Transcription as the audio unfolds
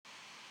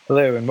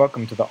Hello and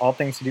welcome to the All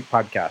Things Hadoop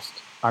podcast.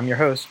 I'm your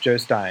host, Joe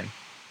Stein,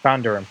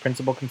 founder and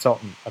principal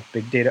consultant of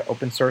Big Data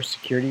Open Source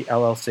Security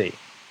LLC.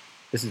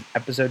 This is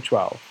episode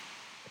 12,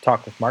 a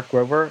talk with Mark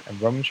Grover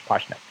and Roman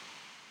Shaposhnik.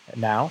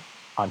 And now,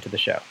 on to the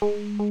show.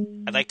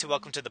 I'd like to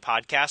welcome to the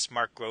podcast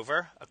Mark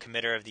Grover, a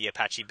committer of the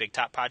Apache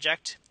BigTop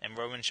project, and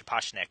Roman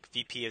Shaposhnik,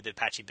 VP of the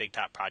Apache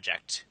BigTop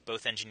project,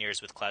 both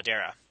engineers with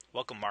Cloudera.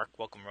 Welcome, Mark.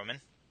 Welcome,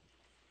 Roman.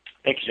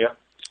 Thank you, Joe.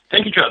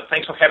 Thank you, Joe.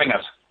 Thanks for having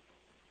us.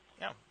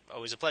 Yeah,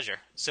 always a pleasure.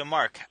 So,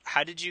 Mark,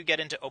 how did you get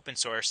into open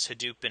source,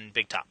 Hadoop, and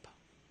BigTop?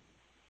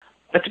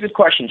 That's a good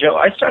question, Joe.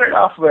 I started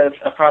off with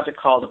a project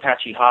called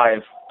Apache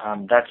Hive.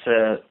 That's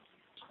a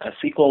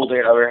SQL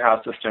data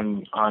warehouse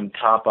system on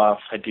top of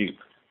Hadoop.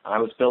 I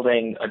was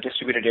building a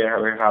distributed data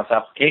warehouse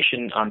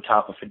application on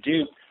top of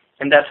Hadoop,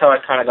 and that's how I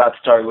kind of got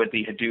started with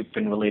the Hadoop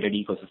and related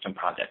ecosystem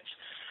projects.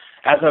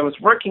 As I was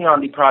working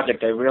on the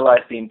project, I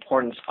realized the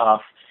importance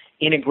of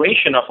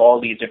integration of all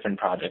these different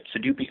projects.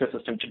 Hadoop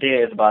ecosystem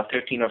today is about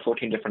 13 or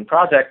 14 different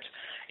projects,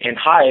 and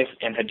Hive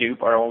and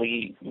Hadoop are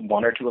only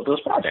one or two of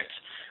those projects.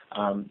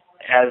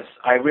 As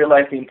I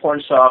realized the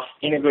importance of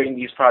integrating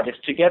these projects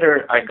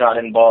together, I got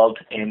involved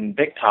in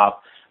BigTop,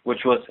 which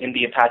was in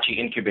the Apache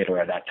incubator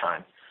at that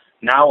time.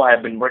 Now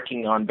I've been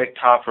working on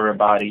BigTop for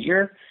about a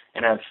year,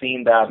 and I've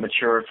seen that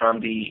mature from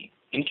the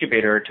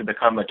incubator to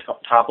become a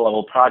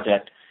top-level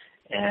project,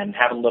 and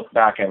haven't looked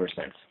back ever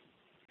since.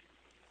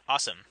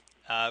 Awesome.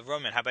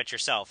 Roman, how about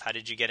yourself? How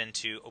did you get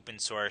into open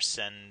source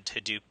and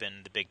Hadoop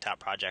and the BigTop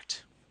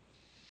project?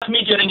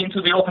 Me getting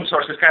into the open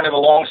source is kind of a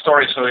long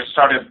story. So it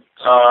started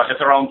at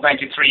around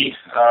 93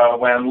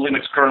 when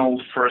Linux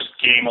kernel first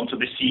came onto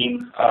the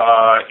scene.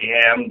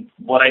 And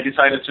what I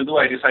decided to do,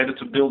 I decided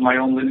to build my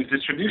own Linux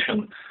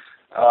distribution.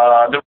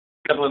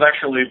 That was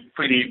actually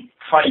pretty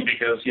funny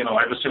because,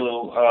 I was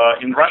still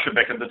in Russia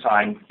back at the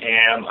time,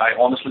 and I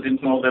honestly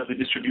didn't know that the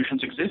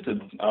distributions existed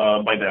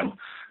by then.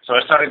 So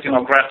I started,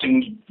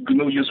 crafting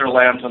GNU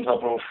userland on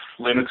top of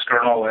Linux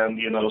kernel and,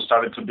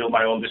 started to build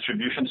my own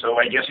distribution. So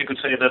I guess you could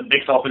say that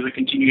BigTop is a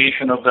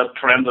continuation of that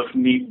trend of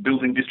me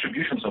building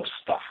distributions of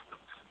stuff.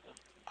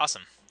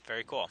 Awesome.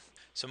 Very cool.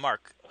 So,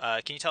 Mark,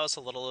 can you tell us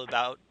a little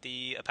about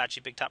the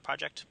Apache BigTop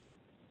project?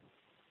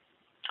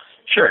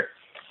 Sure.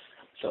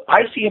 So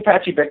I see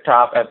Apache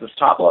BigTop as this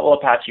top-level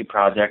Apache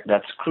project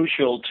that's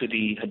crucial to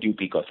the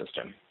Hadoop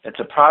ecosystem. It's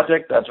a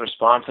project that's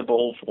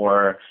responsible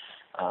for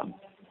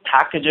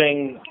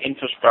packaging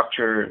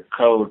infrastructure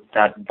code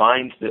that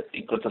binds the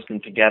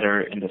ecosystem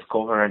together in this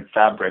coherent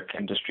fabric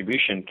and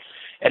distribution,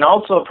 and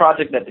also a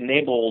project that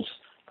enables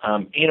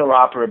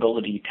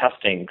interoperability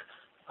testing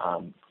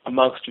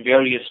amongst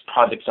various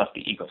projects of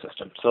the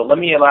ecosystem. So let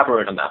me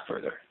elaborate on that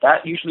further.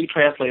 That usually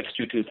translates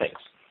to two things.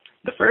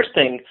 The first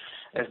thing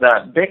is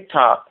that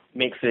BigTop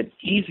makes it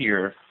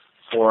easier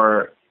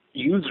for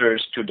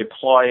users to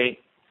deploy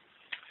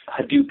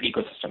Hadoop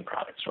ecosystem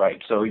products,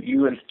 right? So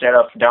you, instead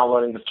of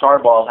downloading the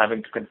Starball,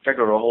 having to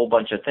configure a whole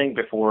bunch of things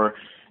before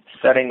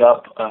setting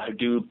up a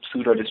Hadoop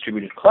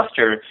pseudo-distributed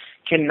cluster,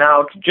 can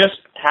now just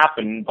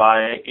happen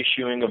by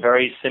issuing a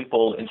very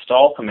simple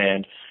install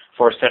command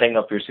for setting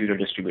up your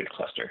pseudo-distributed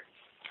cluster.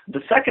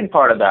 The second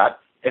part of that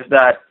is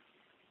that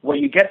what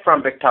you get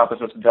from BigTop is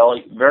this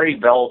very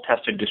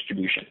well-tested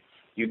distribution.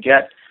 You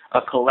get a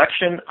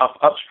collection of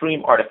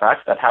upstream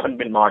artifacts that haven't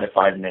been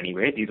modified in any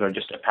way. These are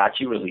just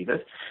Apache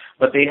releases,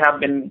 but they have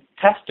been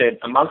tested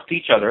amongst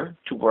each other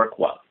to work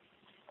well.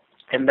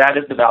 And that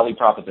is the value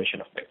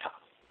proposition of BigTop.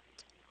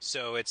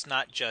 So it's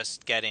not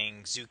just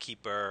getting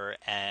Zookeeper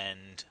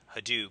and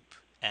Hadoop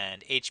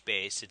and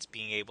HBase, it's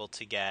being able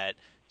to get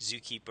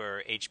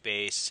Zookeeper,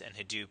 HBase, and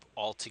Hadoop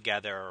all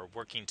together or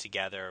working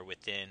together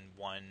within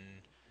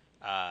one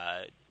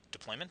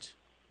deployment?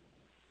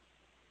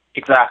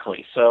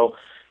 Exactly. So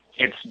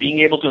it's being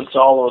able to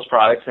install those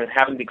products and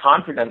having the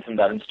confidence in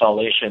that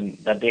installation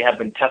that they have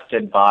been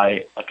tested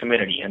by a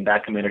community, and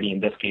that community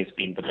in this case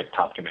being the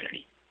BigTop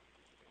community.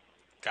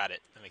 Got it.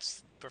 That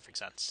makes perfect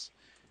sense.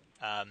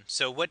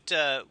 So what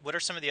are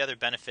some of the other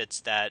benefits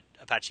that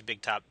Apache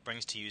BigTop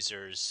brings to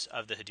users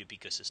of the Hadoop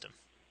ecosystem?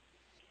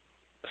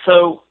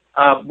 So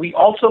we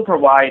also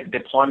provide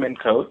deployment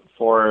code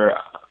for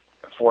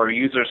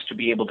users to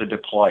be able to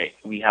deploy.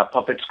 We have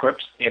Puppet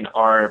scripts in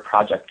our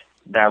project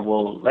that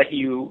will let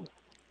you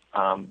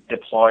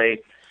deploy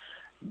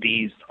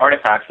these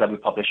artifacts that we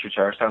publish, which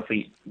are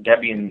essentially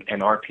Debian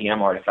and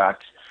RPM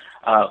artifacts.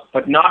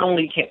 But not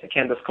only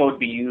can this code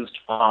be used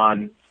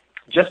on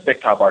just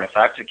BigTop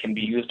artifacts, it can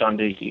be used on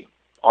the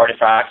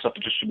artifacts of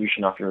the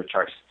distribution of your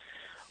choice.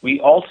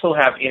 We also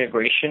have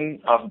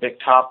integration of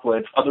BigTop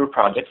with other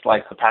projects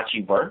like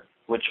Apache Whir,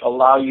 which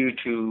allow you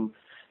to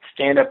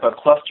stand up a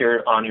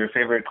cluster on your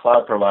favorite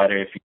cloud provider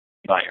if you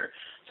desire.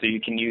 So you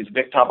can use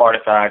BigTop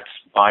artifacts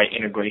by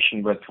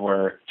integration with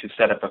Whir to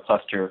set up a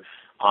cluster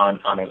on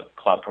a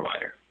cloud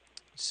provider.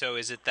 So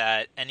is it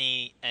that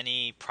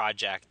any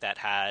project that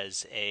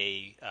has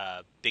a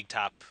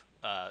BigTop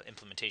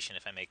implementation,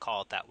 if I may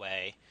call it that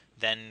way,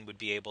 then would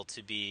be able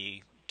to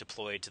be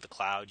deployed to the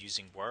cloud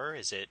using Whir?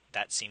 Is it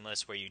that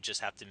seamless where you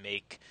just have to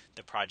make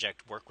the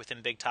project work within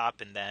BigTop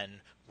and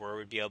then Whir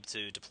would be able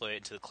to deploy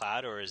it to the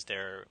cloud, or is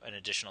there an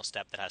additional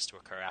step that has to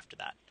occur after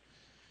that?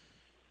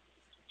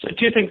 So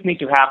two things need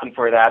to happen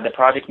for that. The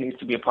project needs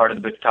to be a part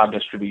of the BigTop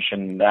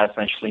distribution. That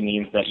essentially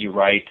means that you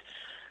write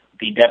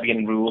the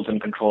Debian rules and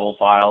control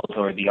files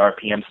or the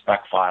RPM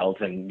spec files,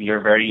 and we are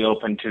very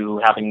open to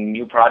having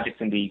new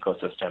projects in the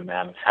ecosystem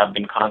and have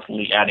been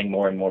constantly adding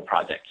more and more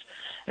projects.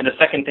 And the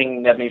second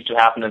thing that needs to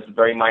happen is a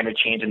very minor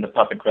change in the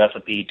Puppet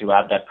recipe to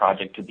add that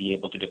project to be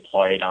able to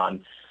deploy it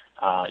on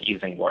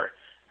using Whir.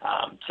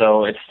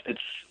 So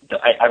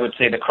I would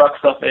say the crux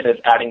of it is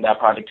adding that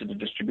project to the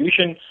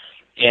distribution,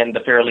 and the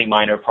fairly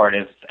minor part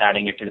is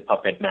adding it to the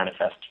Puppet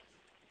manifest.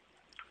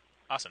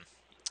 Awesome.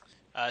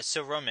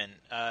 So Roman,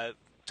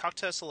 talk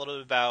to us a little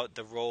bit about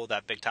the role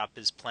that BigTop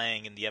is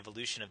playing in the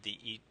evolution of the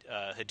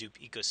Hadoop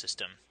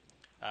ecosystem.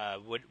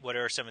 What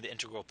are some of the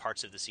integral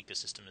parts of this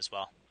ecosystem as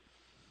well?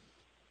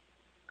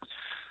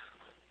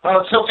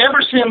 So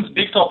ever since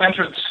BigTop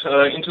entered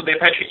into the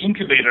Apache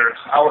Incubator,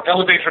 our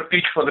elevator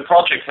pitch for the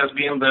project has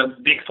been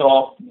that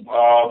BigTop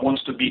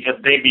wants to be a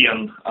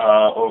Debian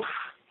of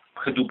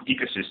Hadoop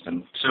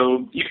ecosystem.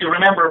 So if you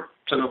remember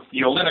sort of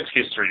your Linux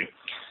history,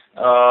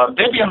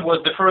 Debian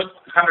was the first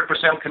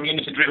 100%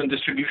 community-driven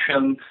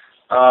distribution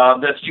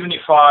that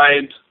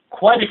unified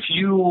quite a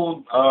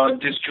few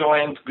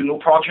disjoint GNU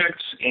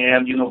projects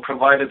and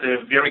provided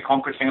a very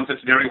comprehensive,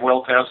 very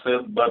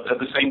well-tested, but at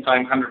the same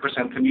time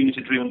 100%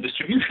 community-driven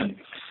distribution,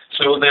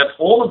 so that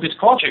all of these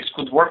projects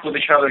could work with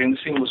each other in a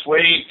seamless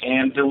way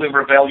and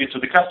deliver value to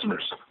the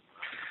customers.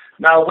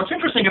 Now, what's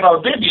interesting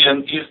about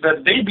Debian is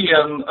that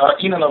Debian,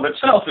 in and of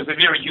itself, is a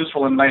very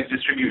useful and nice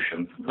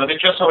distribution. But it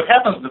just so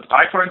happens that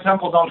I, for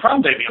example, don't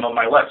run Debian on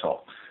my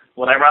laptop.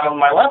 What I run on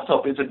my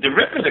laptop is a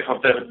derivative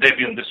of the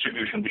Debian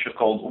distribution, which is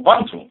called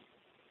Ubuntu.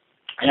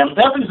 And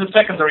that is a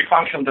secondary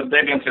function that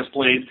Debian has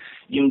played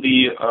in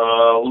the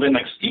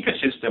Linux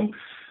ecosystem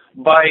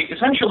by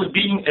essentially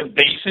being a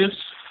basis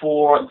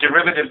for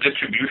derivative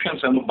distributions,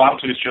 and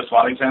Ubuntu is just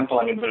one example.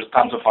 I mean, there's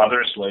tons of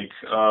others like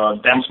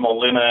Demsmal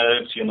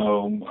Linux,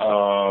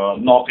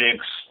 Knoppix,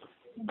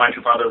 a bunch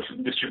of other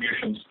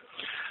distributions.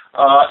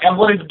 And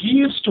what it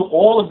gives to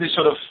all of these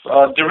sort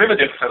of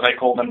derivatives, as I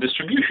call them,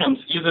 distributions,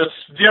 is a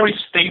very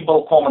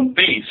stable common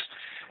base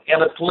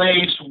and a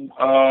place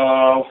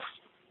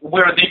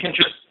where they can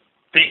just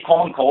take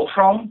common code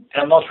from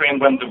and not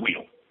reinvent the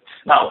wheel.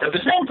 Now, at the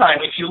same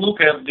time, if you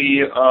look at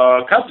the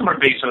customer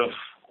base of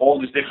all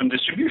these different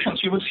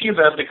distributions, you would see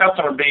that the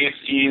customer base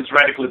is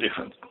radically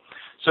different.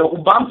 So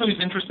Ubuntu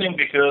is interesting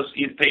because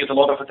it pays a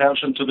lot of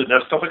attention to the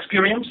desktop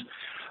experience.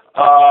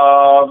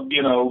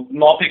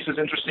 Knoppix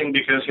is interesting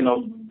because,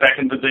 back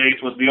in the day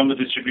it was the only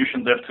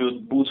distribution that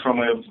could boot from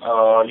a,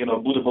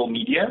 bootable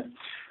media.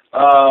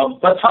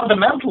 But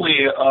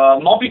fundamentally,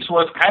 Knoppix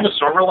was kind of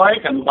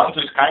server-like, and Ubuntu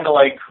is kind of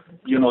like,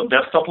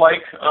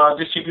 desktop-like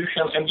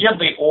distributions, and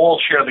yet they all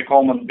share the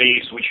common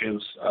base, which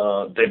is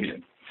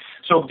Debian.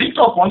 So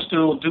BigTop wants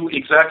to do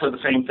exactly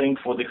the same thing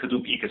for the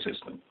Hadoop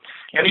ecosystem.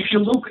 And if you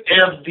look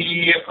at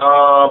the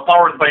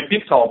Powered by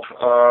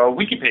BigTop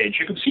wiki page,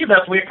 you can see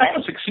that we're kind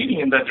of succeeding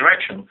in that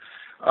direction.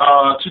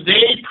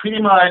 Today,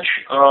 pretty much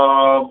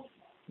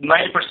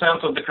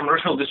 90% of the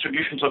commercial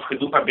distributions of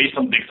Hadoop are based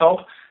on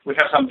BigTop. We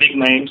have some big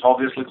names,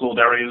 obviously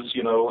Cloudera is,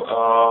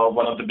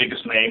 one of the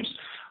biggest names.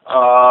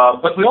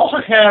 But we also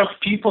have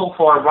people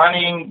who are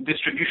running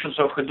distributions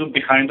of Hadoop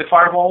behind the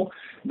firewall.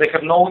 They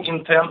have no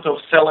intent of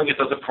selling it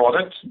as a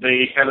product.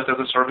 They have it as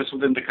a service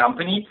within the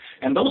company.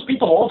 And those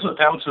people also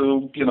tend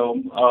to,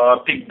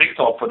 pick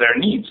BigTop for their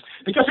needs.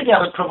 Because,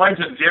 again, it provides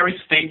a very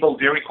stable,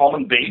 very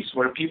common base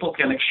where people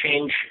can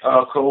exchange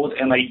code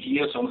and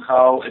ideas on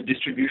how a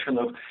distribution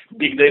of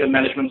big data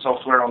management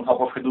software on top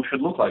of Hadoop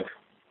should look like.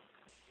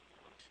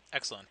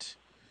 Excellent.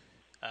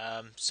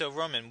 So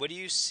Roman, what do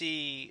you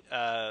see,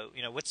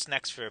 what's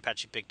next for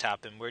Apache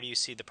BigTop, and where do you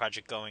see the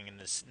project going in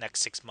this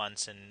next 6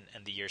 months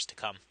and the years to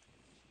come?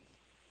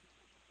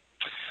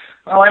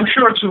 Well, I'm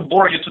sure to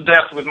bore you to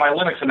death with my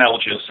Linux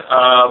analogies,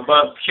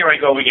 but here I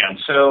go again.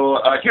 So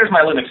here's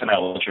my Linux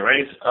analogy,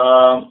 right?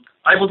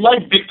 I would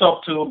like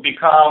BigTop to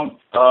become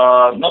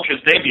not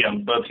just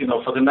Debian, but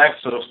for the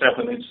next sort of step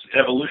in its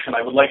evolution,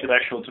 I would like it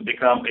actually to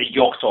become a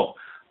Yocto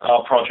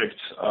project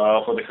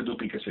for the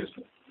Hadoop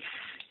ecosystem.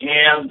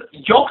 And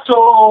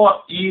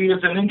Yocto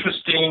is an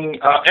interesting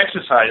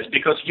exercise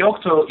because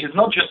Yocto is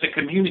not just a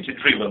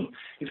community-driven.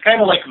 It's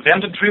kind of like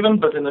vendor-driven,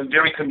 but in a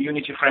very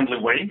community-friendly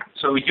way.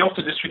 So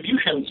Yocto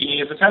distribution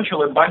is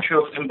essentially a bunch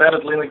of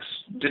embedded Linux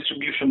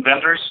distribution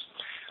vendors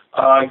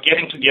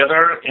getting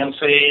together and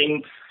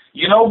saying,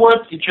 you know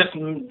what, it just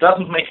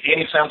doesn't make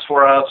any sense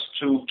for us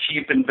to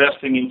keep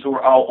investing into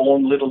our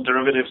own little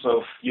derivatives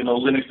of,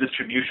 Linux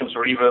distributions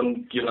or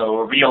even,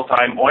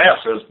 real-time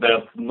OSs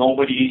that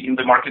nobody in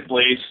the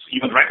marketplace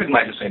even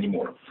recognizes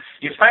anymore.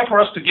 It's time for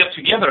us to get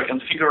together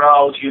and figure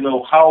out,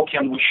 how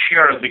can we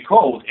share the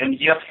code and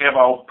yet have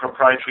our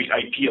proprietary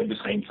IP at the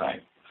same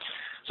time.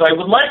 So I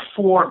would like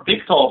for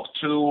BigTop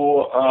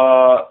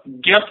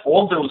to get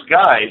all those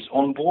guys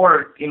on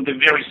board in the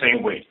very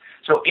same way.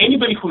 So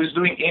anybody who is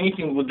doing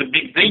anything with the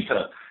big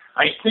data,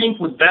 I think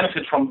would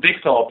benefit from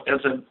BigTop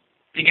as a,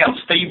 again,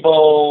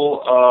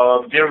 stable,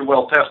 very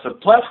well-tested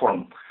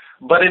platform.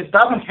 But it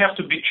doesn't have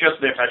to be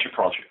just the Apache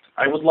project.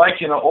 I would like,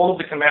 all of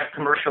the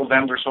commercial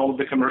vendors, all of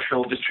the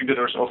commercial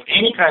distributors of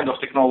any kind of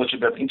technology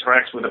that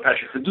interacts with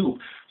Apache Hadoop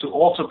to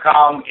also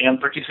come and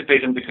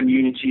participate in the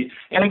community.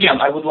 And again,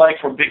 I would like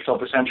for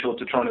BigTop essentially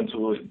to turn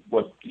into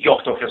what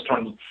Yocto has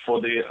turned for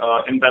the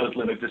embedded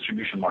Linux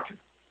distribution market.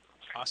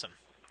 Awesome.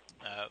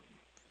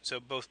 So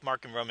both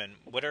Mark and Roman,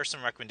 what are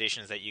some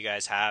recommendations that you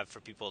guys have for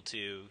people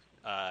to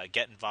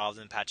get involved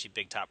in the Apache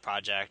BigTop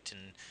project,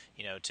 and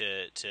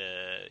to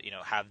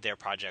have their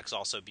projects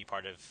also be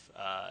part of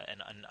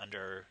and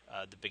under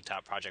the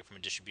BigTop project from a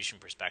distribution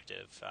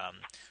perspective?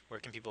 Where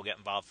can people get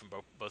involved from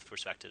both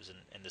perspectives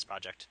in this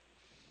project?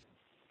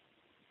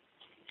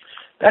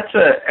 That's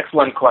an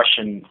excellent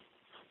question.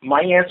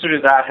 My answer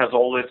to that has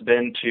always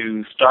been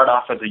to start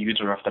off as a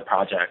user of the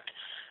project.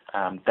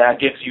 That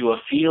gives you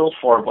a feel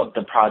for what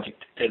the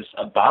project is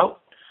about.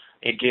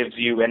 It gives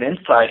you an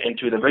insight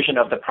into the vision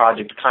of the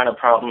project, the kind of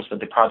problems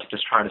that the project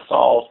is trying to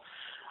solve.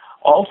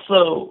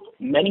 Also,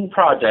 many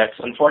projects,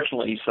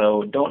 unfortunately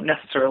so, don't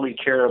necessarily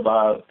care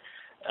about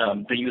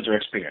the user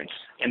experience.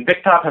 And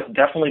BigTop has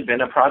definitely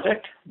been a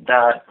project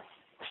that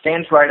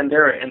stands right in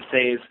there and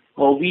says,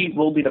 well, we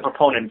will be the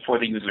proponent for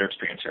the user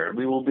experience here.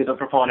 We will be the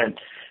proponent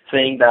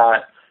saying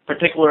that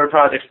particular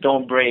projects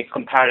don't break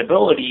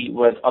compatibility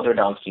with other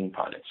downstream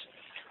projects.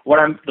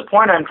 The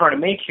point I'm trying to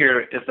make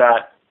here is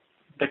that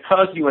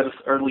because you as an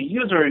early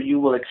user, you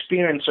will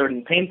experience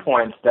certain pain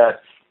points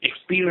that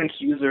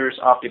experienced users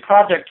of the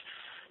project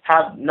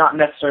have not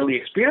necessarily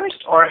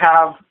experienced or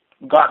have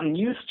gotten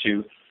used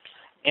to.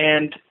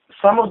 And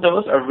some of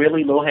those are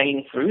really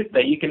low-hanging fruit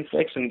that you can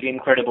fix and gain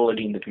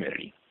credibility in the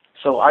community.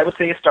 So I would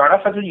say start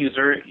off as a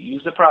user,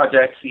 use the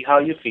project, see how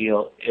you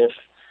feel.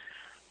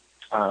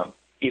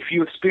 If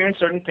you experience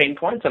certain pain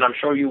points, and I'm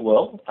sure you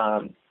will,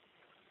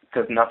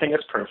 because nothing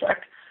is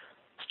perfect,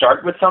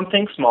 start with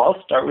something small,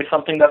 start with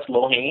something that's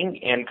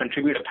low-hanging, and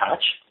contribute a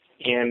patch.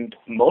 And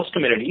most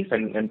communities,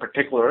 and in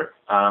particular,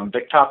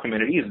 BigTop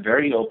community is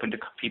very open to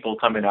people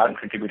coming out and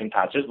contributing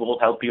patches. We'll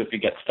help you if you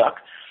get stuck,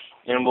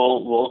 and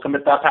we'll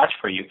commit that patch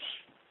for you.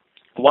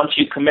 Once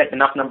you commit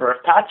enough number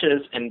of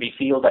patches and we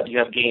feel that you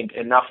have gained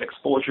enough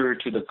exposure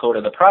to the code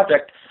of the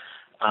project,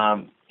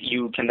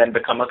 you can then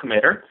become a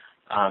committer.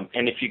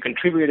 And if you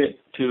contributed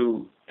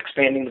to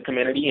expanding the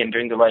community and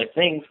doing the right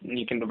things,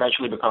 you can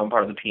eventually become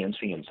part of the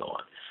PMC and so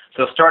on.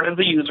 So start as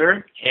a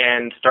user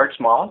and start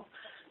small,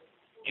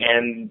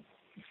 and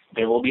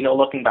there will be no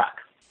looking back.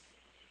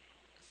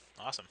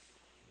 Awesome.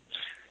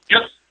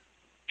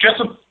 Just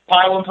to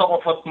pile on top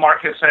of what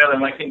Mark has said,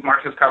 and I think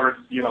Mark has covered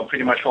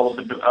pretty much all of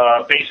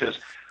the bases.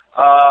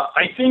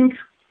 I think,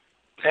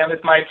 and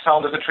it might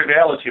sound as a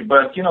triviality,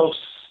 but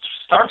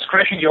start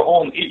scratching your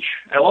own itch.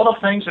 A lot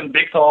of things in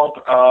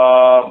BigTop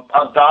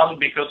are done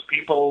because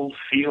people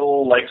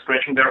feel like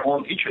scratching their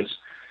own itches.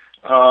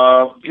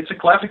 It's a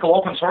classical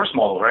open source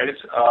model, right?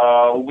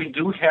 We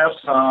do have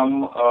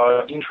some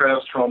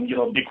interest from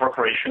big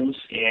corporations,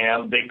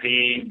 and they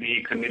pay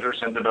the committers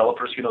and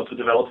developers to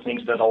develop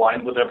things that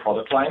align with their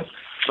product lines.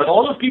 But a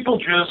lot of people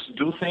just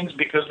do things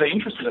because they're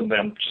interested in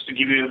them. Just to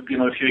give you a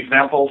few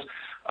examples.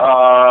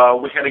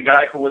 We had a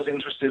guy who was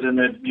interested in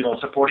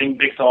supporting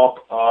BigTop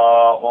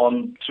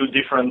on two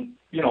different,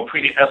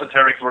 pretty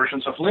esoteric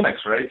versions of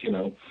Linux, right?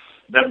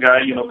 That guy,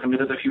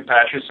 committed a few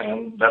patches,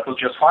 and that was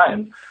just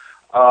fine.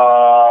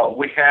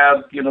 We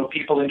had,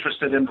 people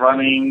interested in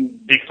running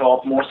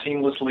BigTop more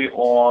seamlessly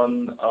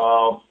on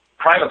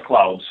private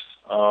clouds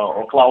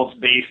or clouds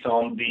based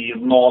on the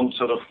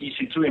non-sort of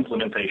EC2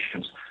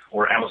 implementations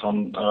or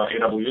Amazon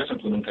AWS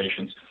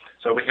implementations.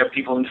 So we have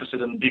people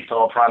interested in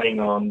BigTop running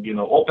on,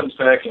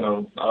 OpenStack,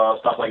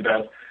 stuff like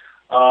that.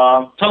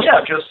 So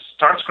yeah, just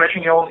start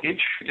scratching your own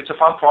itch. It's a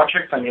fun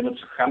project. I mean,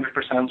 it's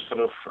 100%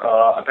 sort of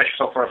Apache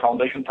Software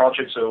Foundation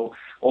project, so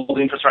all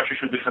the infrastructure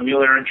should be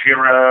familiar.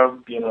 Jira,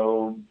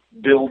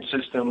 build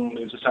system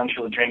is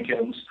essentially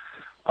Jenkins.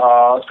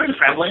 It's pretty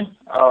friendly.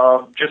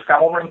 Just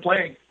come over and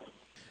play.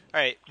 All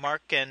right,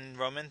 Mark and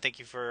Roman, thank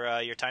you for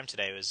your time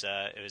today.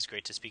 It was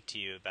great to speak to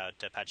you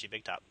about Apache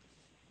BigTop.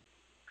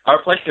 Our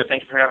pleasure.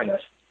 Thank you for having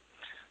us.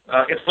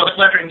 It's a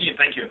pleasure indeed.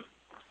 Thank you.